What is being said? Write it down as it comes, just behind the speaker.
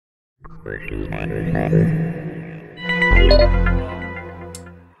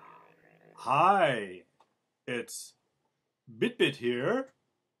Hi, it's Bitbit here,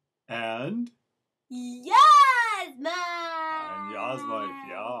 and Yosmyte! I'm Yosmyte.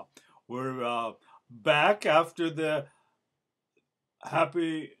 Yeah, we're back after the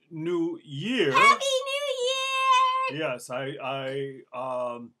Happy New Year. Happy New Year! Yes, I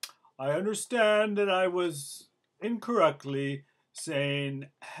understand that I was incorrectly saying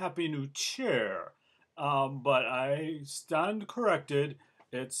Happy New Chair, but I stand corrected.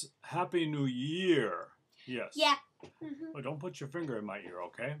 It's Happy New Year. Yes. Yeah. But don't put your finger in my ear,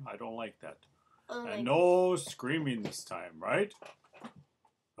 okay? I don't like that. Oh And no screaming this time, right?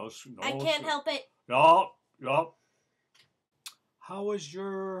 No, I can't help it. Yup. How was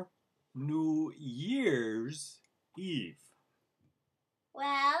your New Year's Eve?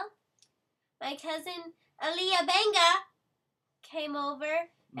 Well, my cousin Aliyah Benga came over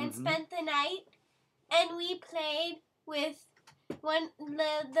and spent the night, and we played with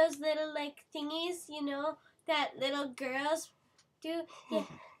those little like thingies, you know, that little girls do. Yeah.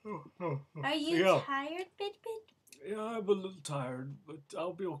 Are you tired, Bitbit? Yeah, I'm a little tired, but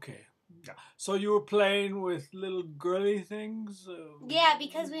I'll be okay. Yeah. So you were playing with little girly things? Yeah,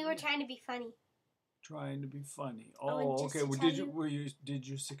 because we were trying to be funny. Trying to be funny. Oh, okay. Well, did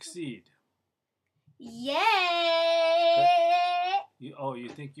you succeed? Yeah. You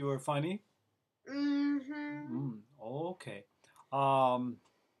think you were funny? Mm-hmm. Okay. I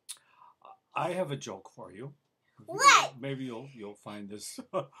have a joke for you. What? Maybe you'll find this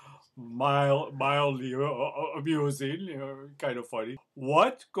mildly amusing, kind of funny.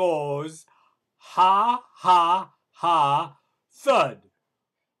 What goes ha ha ha thud?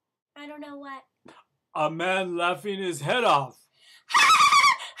 I don't know what. A man laughing his head off.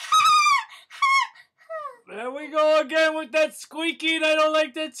 There we go again with that squeaking. I don't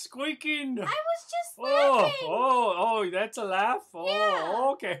like that squeaking. I was just laughing. Oh, that's a laugh? Yeah.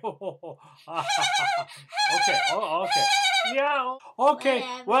 Okay. Okay. Yeah. Okay.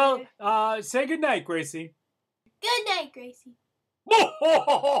 Whatever. Well, say goodnight, Gracie. Good night, Gracie.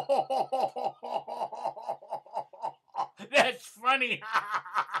 That's funny.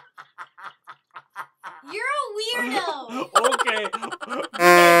 You're a weirdo. Okay.